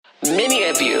Many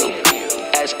of you,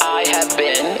 as I have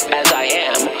been, as I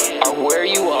am, are where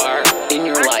you are in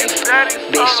your life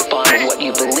based upon what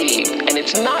you believe. And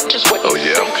it's not just what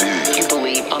you think you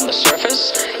believe on the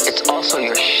surface, it's also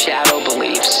your shadow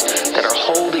beliefs that are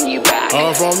holding you back.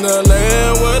 I'm from the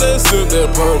land where they sip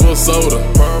that purple soda.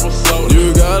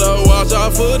 You gotta watch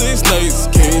out for these snakes,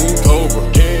 King Cobra.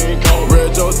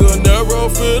 Red Joe to narrow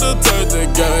fit to take the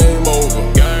game over.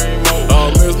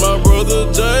 I miss my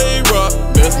brother J-Rock,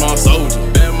 that's my soldier.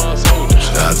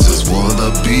 I just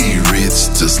wanna be rich,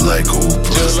 just like Oprah.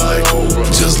 Just like Oprah.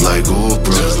 Just like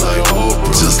Oprah. Just like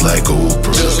Oprah. Just like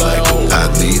Oprah. Just like Oprah. I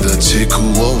need a chick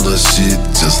who wanna shit,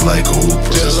 just like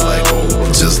Oprah. Just like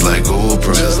Oprah. Just like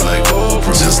Oprah. Just like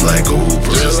Oprah. Just like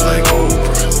Oprah. Just like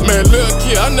Oprah. Man, look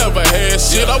here, I never had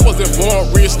shit. I wasn't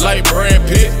born rich like Brad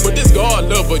Pitt, but this God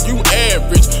lover, you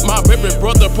average. My baby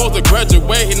brother supposed to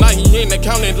graduate, and now he in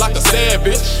accounting like a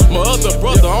savage. My other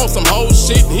brother on some whole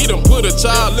shit, he done put a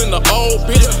child in the old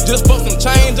bitch just for some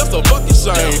change, that's a fucking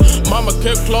shame. Mama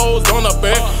kept clothes on her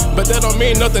back, but that don't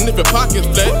mean nothing if your pocket's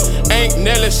flat. Ain't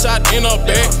Nelly shot in her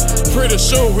back, pretty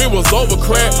sure it was over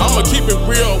crack. I'ma keep it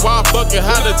real, why fucking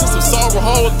holler to some sorrow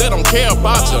hoes that don't care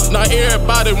about you. Now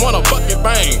everybody wanna fucking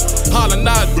bang, hollin'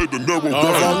 out. I'm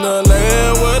from the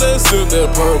land where they sip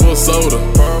that purple soda.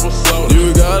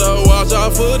 You gotta watch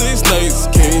out for these snakes,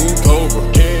 King Cobra.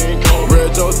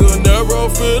 Red Joe to narrow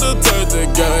fit to take the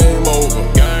game over.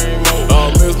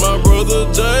 I miss my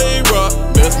brother J-Rock,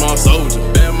 that's my soldier.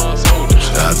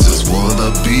 I just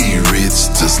wanna be rich,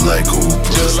 just like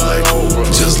Oprah. Just like Oprah.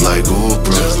 Just like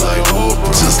Oprah. Just like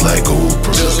Oprah. Just like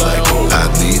Oprah. Just like Oprah. I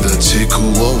need a chick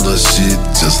who wanna shit,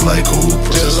 just like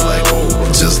Oprah. Just like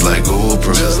Oprah. Just like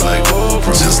Oprah. Just like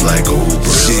Oprah. Just like Oprah.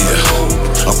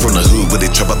 Yeah, I'm from the hood where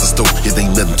they trap out the stove. It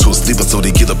ain't nothing to a sleeper, so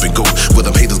they get up and go. Where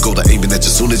them haters go to aiming at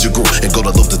you soon as you grow, and go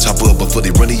to load the chopper up before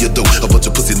they run in your door. A bunch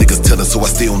of pussy niggas telling, so I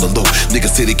stay on the low.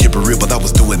 Niggas say they kept it real, but I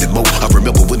was doing it more. I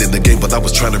remember winning the game, but I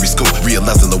was trying to rescope.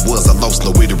 Realizing the ones I lost,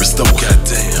 no way to restore.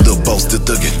 Goddamn, little boss still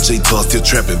thuggin', J-Ton still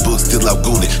trapping, Books still out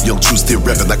goonin', Young True still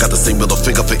rapping. I got the same middle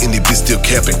finger for any bitch still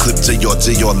capping. Clip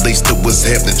JR laced up what's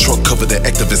happening. Trunk covered the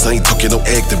activists, I ain't talking no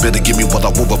acting. Better give me what I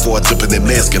want before I jump in that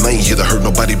mask. And I ain't here to hurt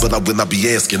nobody, but I will not be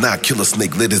asking. I kill a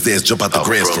snake, let his ass jump out the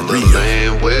grass for real. I'm from the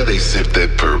land where they sip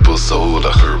that purple soda.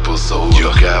 You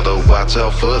gotta watch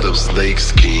out for them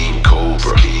snakes, King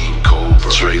Cobra.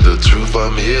 Trae the truth,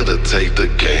 I'm here to take the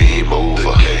game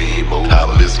over.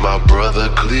 I miss my brother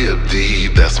Clear D,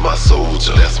 that's my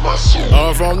soldier.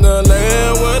 I'm from the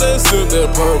land where they sip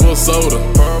that purple soda.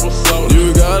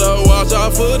 You gotta watch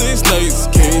out for these snakes,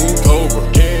 King Cobra.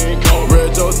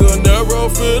 Red Joe to narrow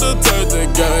fit to take the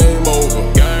game over.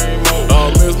 I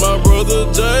miss my brother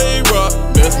J-Rock,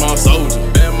 that's my soldier.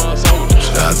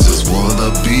 I just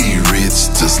wanna be rich,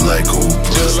 just like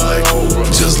Oprah. Just like Oprah.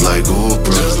 Just like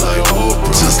Oprah. Just like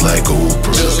Oprah. Just like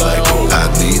Oprah. Just like Oprah. I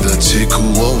need a chick who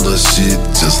wanna shit,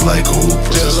 just like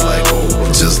Oprah. Just like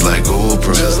Oprah. Just like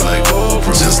Oprah. Just like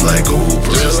Oprah. Just like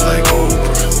Oprah. Just like